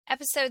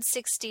Episode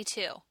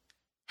 62.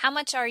 How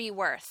much are you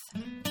worth?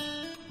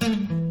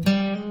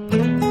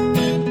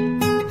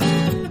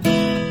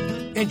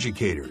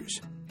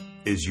 Educators,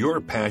 is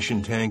your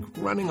passion tank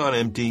running on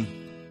empty?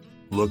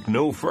 Look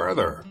no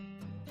further.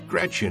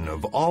 Gretchen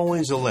of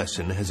Always a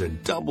Lesson has a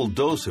double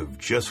dose of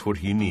just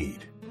what you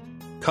need.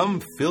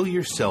 Come fill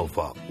yourself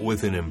up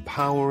with an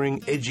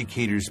empowering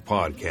educators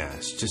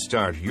podcast to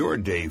start your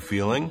day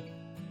feeling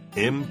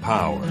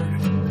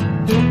empowered.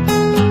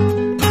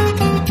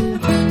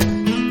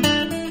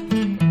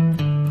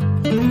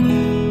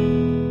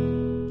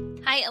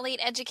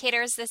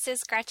 Educators, this is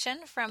Gretchen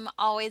from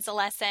Always a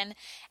Lesson,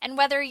 and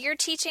whether you're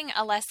teaching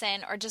a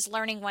lesson or just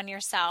learning one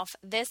yourself,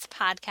 this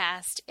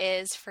podcast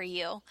is for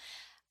you.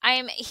 I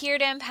am here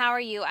to empower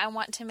you. I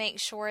want to make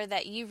sure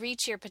that you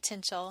reach your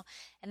potential,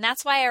 and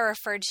that's why I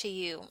referred to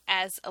you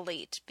as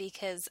elite,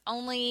 because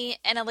only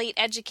an elite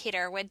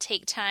educator would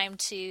take time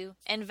to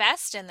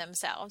invest in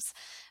themselves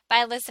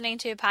by listening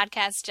to a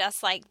podcast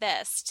just like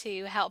this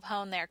to help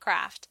hone their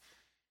craft.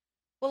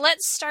 Well,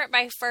 let's start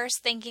by first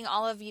thanking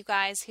all of you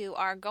guys who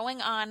are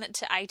going on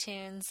to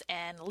iTunes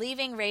and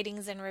leaving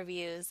ratings and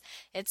reviews.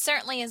 It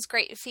certainly is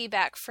great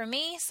feedback for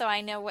me, so I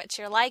know what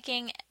you're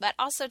liking, but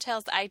also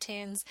tells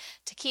iTunes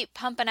to keep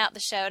pumping out the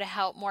show to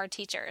help more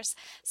teachers.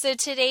 So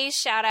today's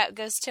shout out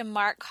goes to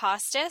Mark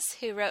Costas,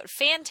 who wrote,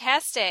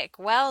 "Fantastic,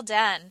 well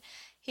done."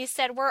 He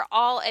said, "We're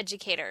all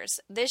educators.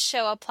 This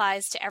show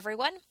applies to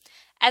everyone.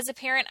 As a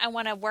parent, I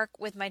want to work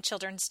with my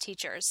children's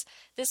teachers.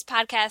 This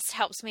podcast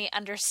helps me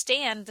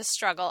understand the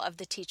struggle of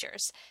the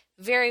teachers."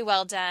 Very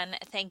well done.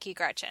 Thank you,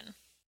 Gretchen.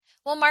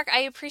 Well, Mark,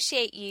 I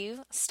appreciate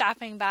you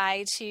stopping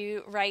by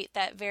to write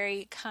that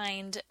very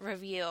kind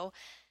review.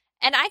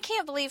 And I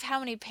can't believe how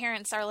many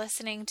parents are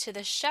listening to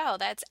the show.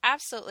 That's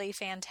absolutely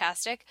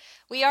fantastic.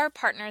 We are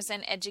partners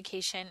in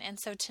education, and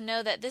so to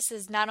know that this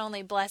is not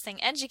only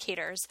blessing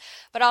educators,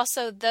 but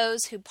also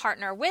those who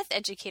partner with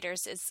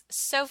educators is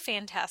so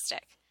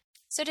fantastic.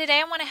 So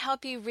today I want to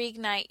help you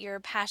reignite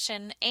your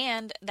passion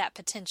and that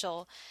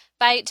potential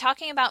by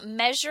talking about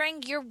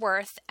measuring your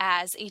worth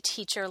as a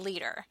teacher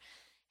leader.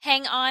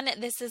 Hang on,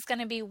 this is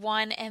going to be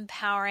one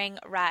empowering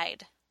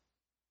ride.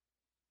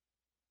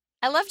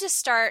 I love to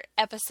start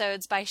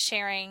episodes by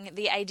sharing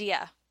the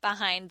idea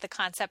behind the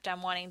concept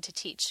I'm wanting to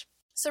teach.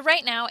 So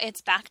right now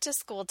it's back to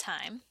school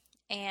time,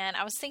 and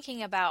I was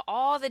thinking about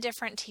all the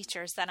different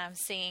teachers that I'm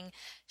seeing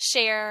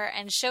share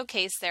and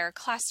showcase their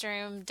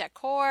classroom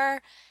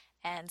decor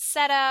and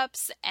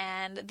setups,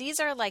 and these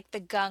are like the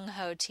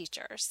gung-ho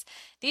teachers.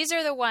 These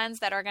are the ones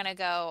that are going to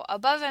go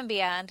above and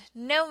beyond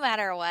no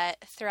matter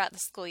what throughout the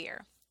school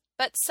year.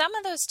 But some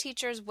of those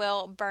teachers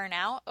will burn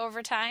out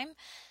over time,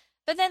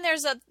 but then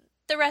there's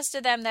the rest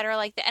of them that are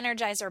like the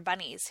Energizer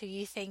bunnies, who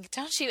you think,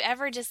 don't you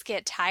ever just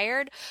get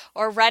tired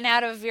or run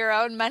out of your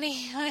own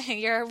money?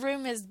 Your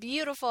room is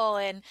beautiful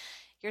and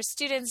your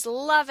students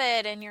love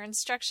it and your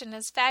instruction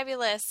is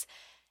fabulous.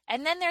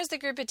 And then there's the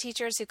group of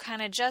teachers who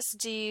kind of just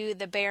do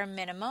the bare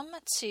minimum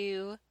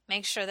to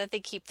make sure that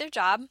they keep their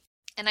job.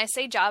 And I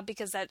say job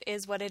because that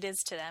is what it is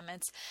to them.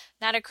 It's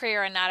not a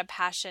career and not a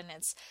passion.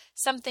 It's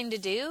something to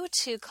do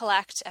to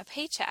collect a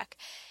paycheck.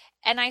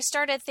 And I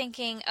started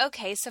thinking,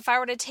 okay, so if I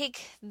were to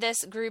take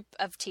this group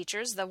of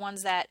teachers, the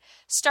ones that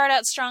start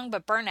out strong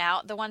but burn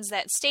out, the ones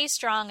that stay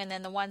strong, and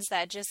then the ones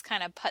that just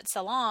kind of putz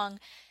along,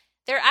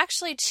 there are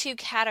actually two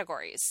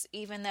categories,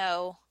 even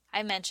though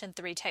I mentioned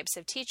three types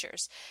of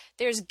teachers.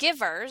 There's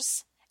givers,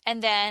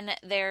 and then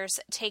there's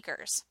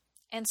takers.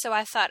 And so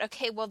I thought,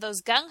 okay, well,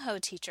 those gung-ho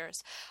teachers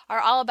are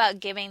all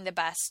about giving the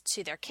best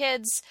to their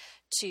kids,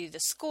 to the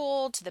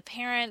school, to the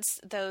parents.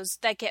 Those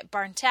that get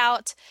burnt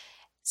out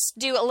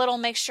do a little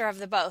mixture of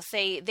the both.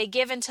 They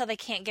give until they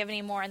can't give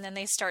anymore, and then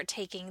they start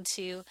taking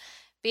to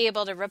be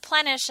able to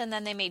replenish, and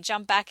then they may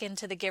jump back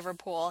into the giver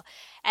pool.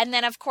 And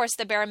then, of course,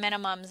 the bare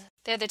minimums,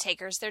 they're the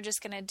takers. They're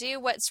just going to do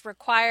what's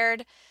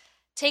required,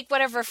 take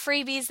whatever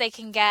freebies they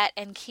can get,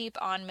 and keep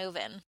on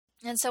moving.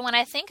 And so when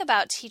I think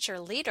about teacher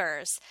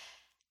leaders,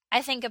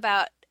 I think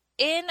about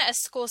in a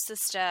school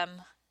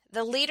system,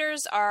 the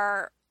leaders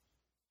are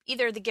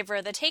either the giver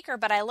or the taker,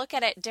 but I look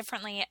at it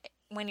differently.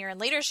 When you're in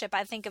leadership,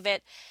 I think of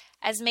it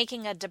as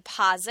making a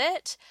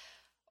deposit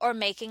or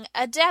making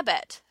a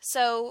debit.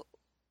 So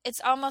it's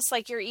almost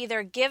like you're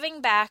either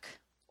giving back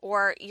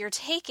or you're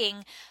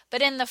taking,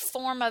 but in the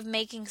form of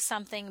making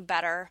something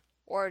better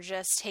or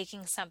just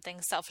taking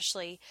something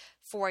selfishly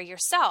for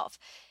yourself.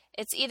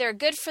 It's either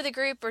good for the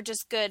group or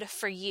just good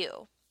for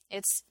you.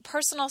 It's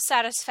personal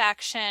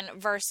satisfaction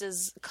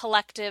versus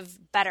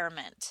collective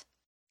betterment.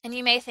 And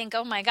you may think,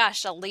 oh my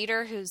gosh, a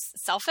leader who's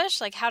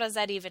selfish? Like, how does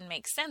that even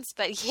make sense?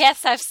 But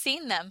yes, I've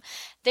seen them.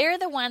 They're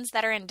the ones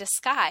that are in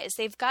disguise.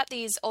 They've got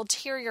these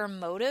ulterior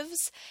motives.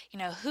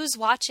 Who's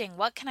watching?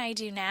 What can I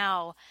do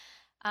now?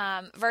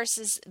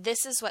 Versus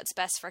this is what's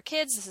best for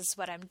kids. This is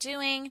what I'm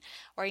doing.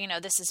 Or,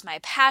 this is my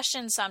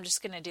passion, so I'm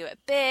just going to do it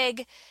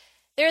big.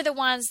 They're the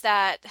ones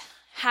that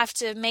have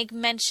to make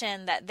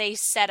mention that they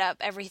set up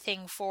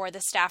everything for the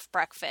staff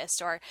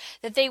breakfast, or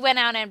that they went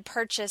out and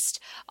purchased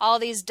all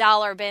these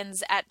dollar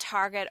bins at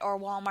Target or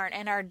Walmart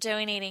and are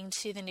donating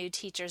to the new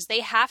teachers.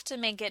 They have to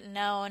make it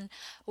known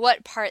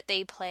what part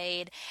they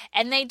played.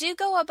 And they do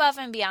go above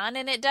and beyond,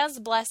 and it does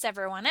bless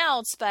everyone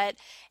else, but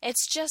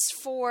it's just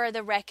for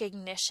the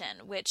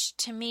recognition, which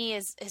to me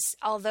is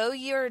although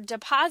you're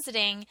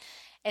depositing,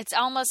 it's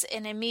almost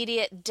an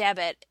immediate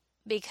debit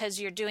because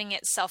you're doing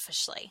it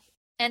selfishly.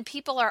 And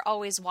people are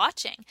always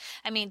watching.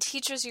 I mean,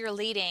 teachers you're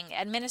leading,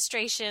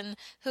 administration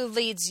who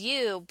leads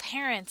you,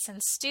 parents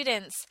and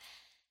students.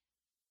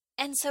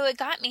 And so it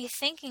got me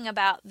thinking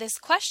about this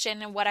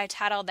question, and what I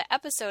titled the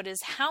episode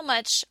is, how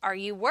much are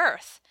you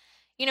worth?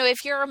 You know,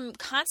 if you're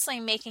constantly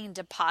making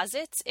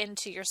deposits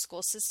into your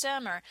school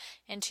system or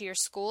into your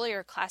school or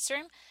your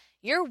classroom,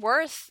 your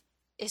worth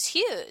is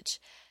huge.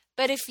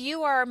 But if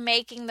you are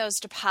making those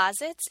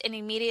deposits and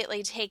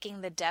immediately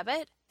taking the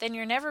debit, then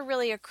you're never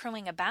really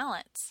accruing a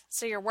balance.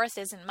 So your worth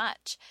isn't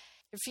much.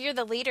 If you're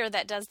the leader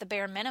that does the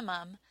bare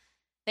minimum,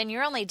 then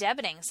you're only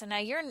debiting. So now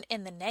you're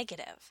in the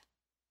negative.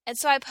 And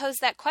so I pose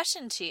that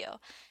question to you,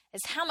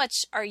 is how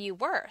much are you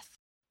worth?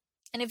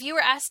 And if you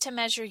were asked to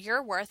measure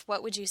your worth,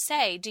 what would you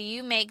say? Do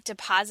you make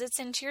deposits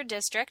into your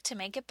district to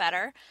make it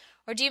better?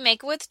 Or do you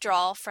make a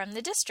withdrawal from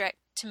the district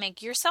to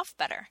make yourself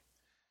better?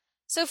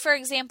 So, for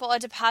example, a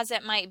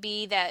deposit might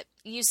be that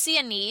you see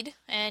a need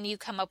and you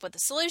come up with a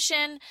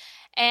solution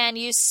and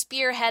you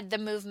spearhead the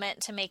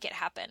movement to make it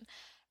happen,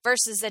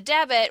 versus a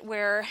debit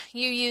where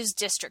you use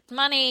district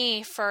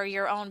money for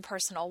your own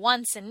personal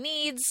wants and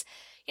needs,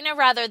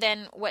 rather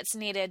than what's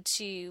needed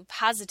to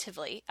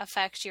positively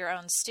affect your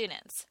own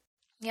students.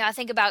 I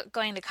think about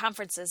going to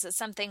conferences as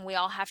something we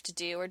all have to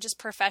do, or just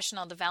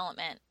professional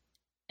development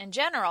in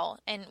general.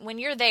 And when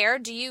you're there,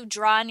 do you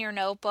draw in your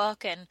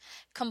notebook and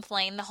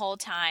complain the whole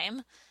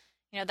time?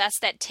 That's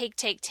that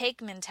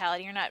take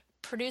mentality. You're not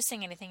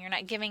producing anything. You're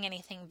not giving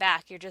anything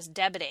back. You're just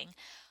debiting.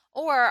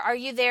 Or are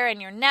you there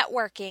and you're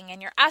networking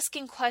and you're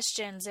asking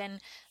questions,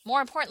 and more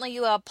importantly,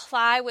 you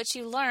apply what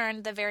you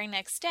learned the very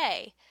next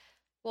day?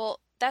 Well,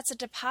 that's a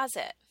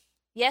deposit.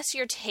 Yes,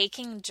 you're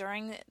taking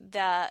during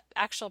the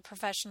actual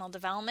professional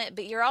development,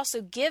 but you're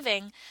also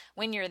giving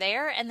when you're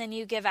there, and then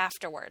you give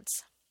afterwards.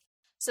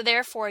 So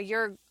therefore,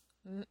 your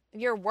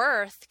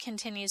worth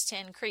continues to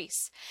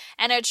increase.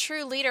 And a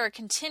true leader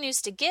continues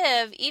to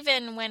give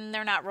even when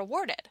they're not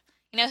rewarded.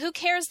 Who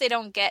cares they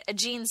don't get a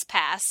jeans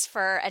pass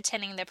for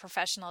attending the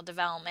professional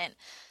development?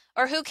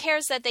 Or who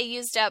cares that they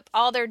used up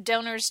all their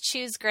Donors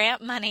Choose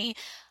grant money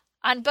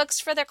on books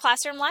for their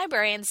classroom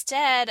library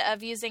instead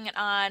of using it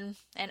on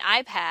an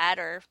iPad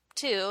or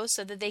two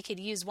so that they could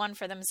use one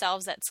for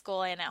themselves at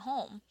school and at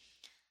home?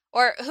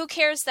 Or who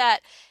cares that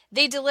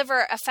they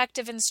deliver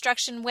effective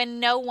instruction when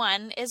no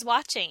one is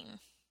watching?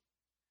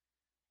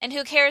 And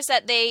who cares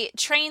that they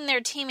train their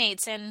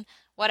teammates in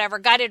whatever,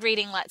 guided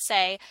reading, let's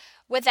say,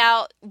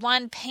 without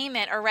one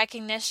payment or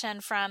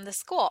recognition from the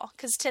school?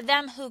 Because to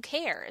them, who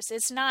cares?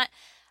 It's not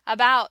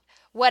about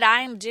what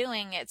I'm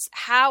doing. It's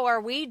how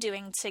are we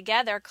doing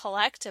together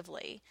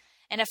collectively?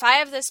 And if I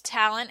have this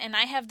talent and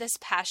I have this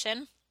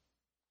passion,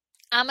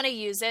 I'm going to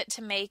use it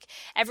to make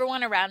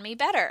everyone around me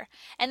better.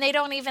 And they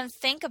don't even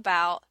think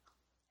about,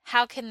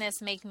 how can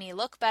this make me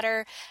look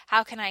better?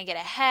 How can I get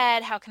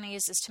ahead? How can I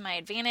use this to my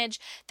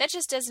advantage? That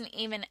just doesn't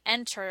even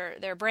enter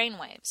their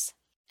brainwaves.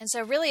 And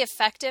so really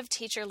effective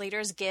teacher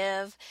leaders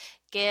give,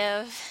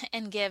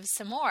 and give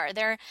some more.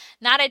 They're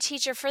not a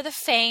teacher for the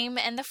fame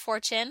and the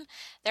fortune.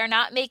 They're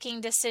not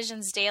making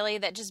decisions daily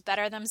that just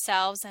better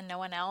themselves and no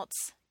one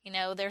else.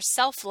 They're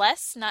selfless,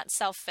 not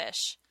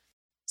selfish.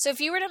 So if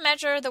you were to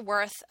measure the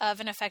worth of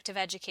an effective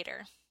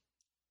educator,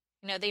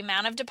 the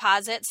amount of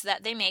deposits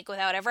that they make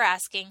without ever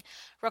asking,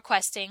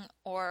 requesting,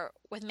 or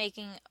with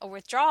making a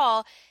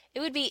withdrawal, it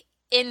would be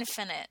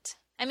infinite.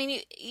 I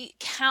mean,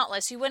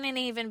 countless. You wouldn't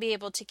even be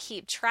able to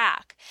keep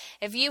track.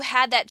 If you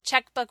had that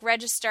checkbook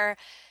register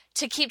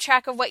to keep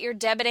track of what you're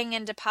debiting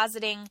and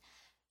depositing,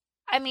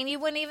 you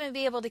wouldn't even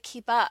be able to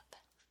keep up.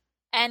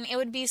 And it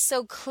would be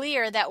so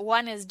clear that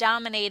one is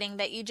dominating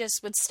that you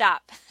just would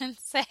stop and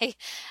say,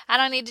 I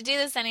don't need to do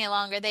this any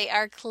longer. They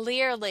are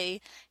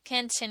clearly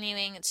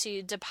continuing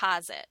to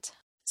deposit.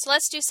 So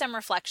let's do some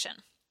reflection.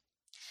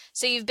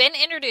 So you've been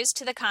introduced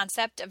to the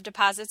concept of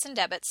deposits and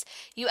debits.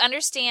 You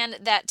understand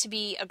that to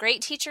be a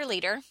great teacher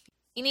leader,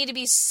 you need to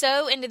be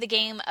so into the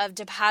game of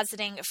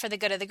depositing for the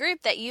good of the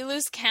group that you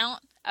lose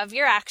count of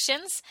your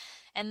actions,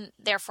 and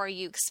therefore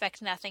you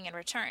expect nothing in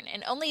return.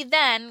 And only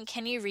then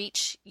can you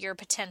reach your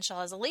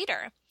potential as a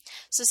leader.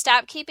 So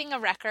stop keeping a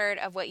record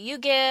of what you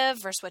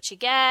give versus what you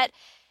get,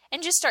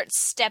 and just start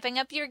stepping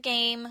up your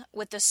game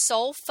with the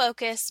sole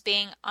focus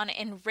being on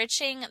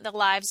enriching the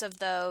lives of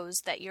those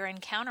that you're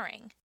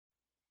encountering.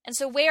 And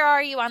so where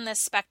are you on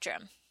this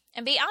spectrum?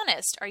 And be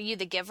honest, are you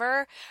the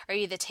giver? Are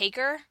you the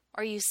taker?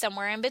 Or are you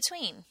somewhere in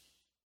between?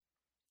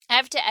 I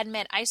have to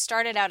admit, I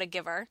started out a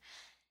giver,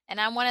 and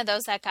I'm one of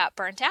those that got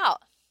burnt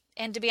out.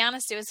 And to be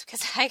honest, it was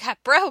because I got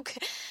broke.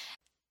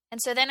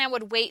 And so then I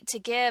would wait to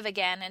give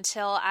again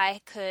until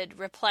I could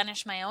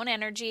replenish my own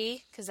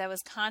energy, because I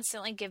was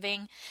constantly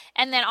giving,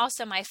 and then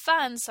also my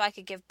funds so I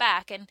could give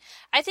back. And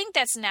I think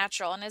that's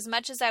natural. And as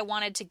much as I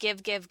wanted to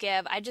give,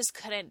 I just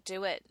couldn't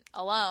do it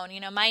alone.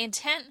 My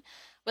intent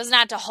was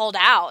not to hold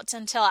out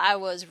until I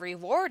was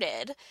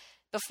rewarded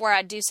before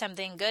I'd do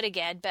something good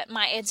again. But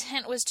my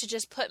intent was to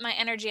just put my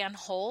energy on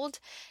hold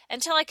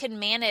until I could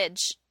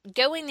manage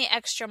going the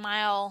extra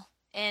mile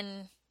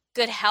in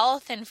good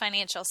health and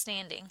financial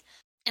standing.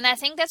 And I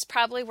think that's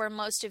probably where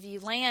most of you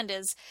land,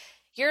 is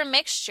you're a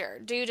mixture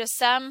due to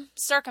some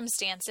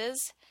circumstances.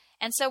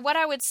 And so what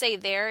I would say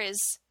there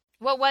is,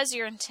 what was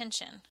your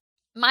intention?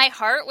 My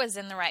heart was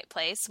in the right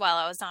place while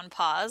I was on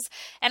pause,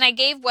 and I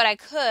gave what I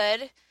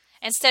could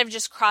instead of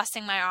just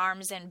crossing my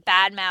arms and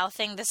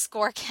bad-mouthing the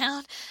score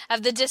count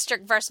of the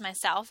district versus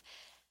myself.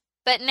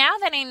 But now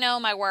that I know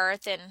my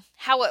worth and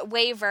how it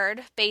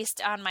wavered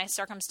based on my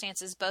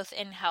circumstances, both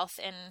in health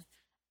and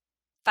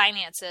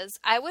finances,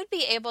 I would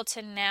be able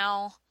to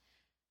now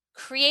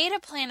create a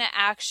plan of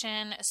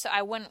action so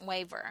I wouldn't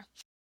waver.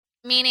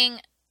 Meaning,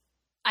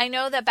 I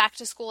know that back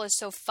to school is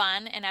so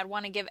fun and I'd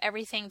want to give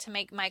everything to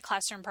make my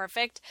classroom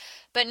perfect,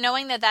 but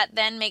knowing that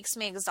then makes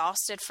me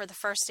exhausted for the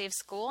first day of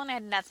school and I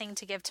had nothing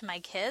to give to my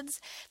kids,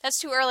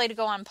 that's too early to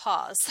go on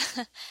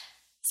pause.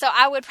 So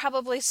I would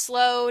probably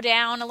slow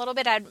down a little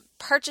bit. I'd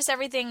purchase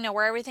everything, know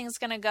where everything's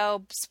going to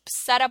go,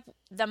 set up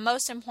the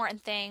most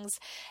important things.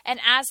 And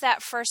as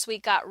that first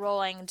week got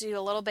rolling, do a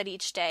little bit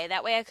each day.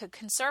 That way I could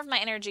conserve my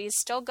energy,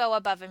 still go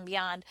above and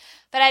beyond.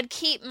 But I'd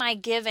keep my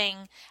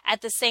giving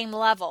at the same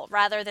level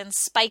rather than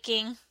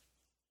spiking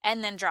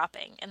and then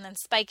dropping and then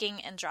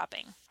spiking and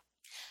dropping.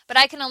 But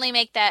I can only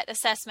make that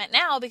assessment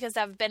now because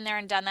I've been there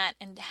and done that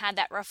and had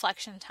that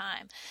reflection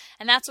time.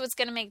 And that's what's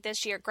going to make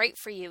this year great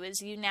for you,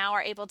 is you now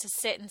are able to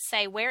sit and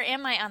say, where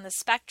am I on the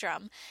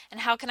spectrum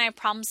and how can I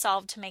problem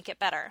solve to make it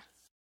better?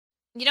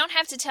 You don't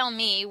have to tell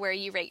me where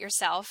you rate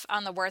yourself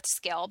on the worth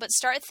scale, but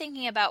start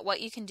thinking about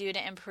what you can do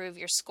to improve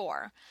your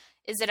score.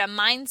 Is it a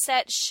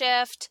mindset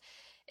shift?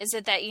 Is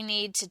it that you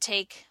need to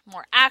take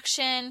more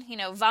action,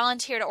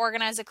 volunteer to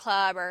organize a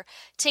club or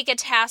take a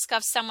task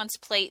off someone's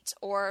plate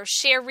or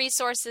share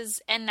resources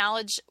and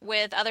knowledge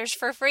with others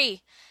for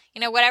free?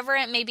 Whatever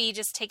it may be,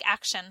 just take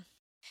action.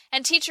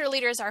 And teacher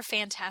leaders are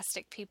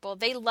fantastic people.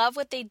 They love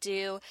what they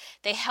do.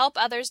 They help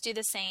others do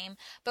the same.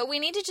 But we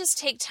need to just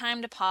take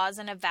time to pause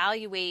and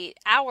evaluate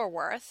our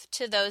worth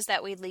to those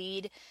that we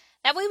lead.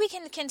 That way we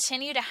can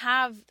continue to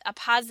have a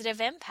positive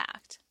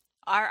impact.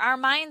 Are our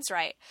minds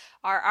right?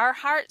 Are our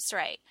hearts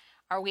right?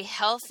 Are we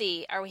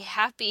healthy? Are we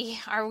happy?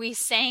 Are we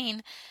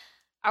sane?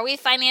 Are we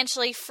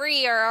financially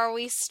free or are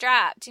we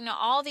strapped?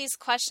 All these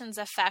questions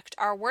affect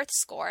our worth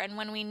score. And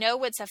when we know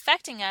what's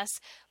affecting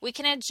us, we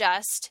can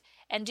adjust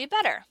and do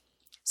better.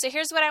 So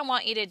here's what I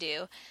want you to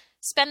do.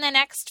 Spend the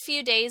next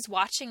few days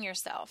watching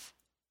yourself.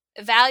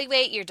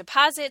 Evaluate your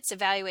deposits,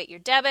 evaluate your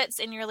debits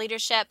in your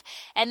leadership,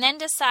 and then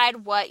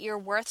decide what your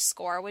worth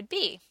score would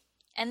be.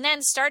 And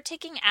then start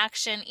taking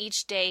action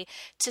each day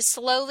to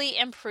slowly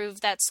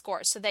improve that score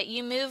so that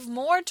you move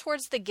more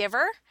towards the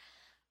giver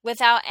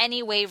without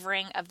any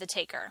wavering of the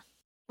taker.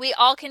 We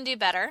all can do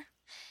better,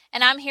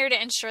 and I'm here to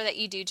ensure that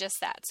you do just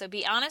that. So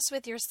be honest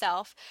with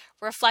yourself,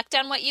 reflect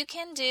on what you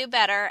can do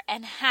better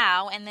and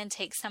how, and then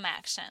take some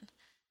action.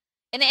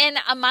 And in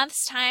a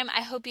month's time,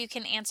 I hope you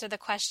can answer the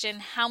question,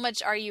 how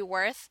much are you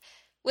worth?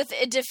 With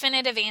a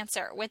definitive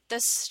answer, with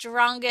the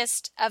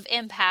strongest of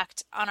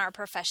impact on our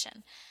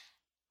profession.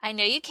 I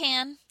know you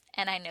can,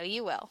 and I know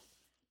you will.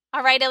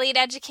 All right, Elite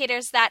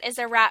Educators, that is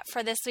a wrap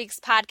for this week's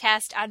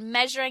podcast on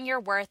measuring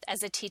your worth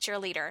as a teacher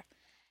leader.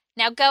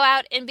 Now go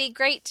out and be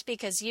great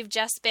because you've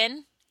just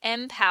been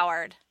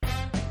empowered.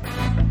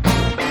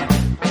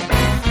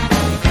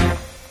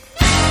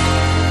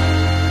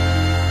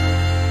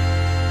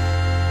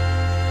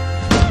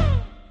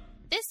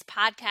 This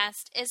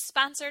podcast is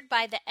sponsored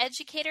by the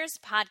Educators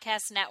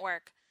Podcast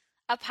Network,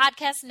 a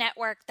podcast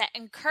network that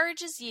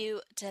encourages you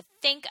to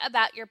think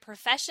about your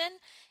profession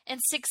and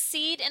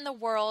succeed in the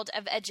world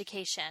of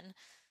education.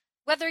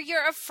 Whether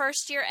you're a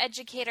first-year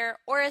educator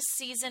or a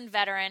seasoned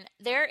veteran,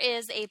 there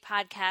is a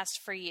podcast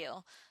for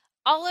you.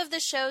 All of the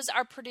shows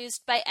are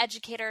produced by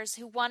educators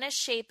who want to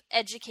shape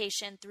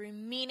education through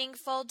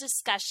meaningful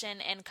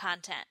discussion and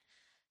content.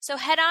 So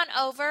head on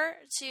over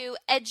to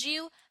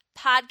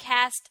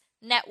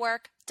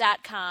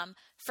edupodcastnetwork.com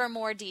for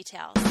more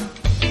details.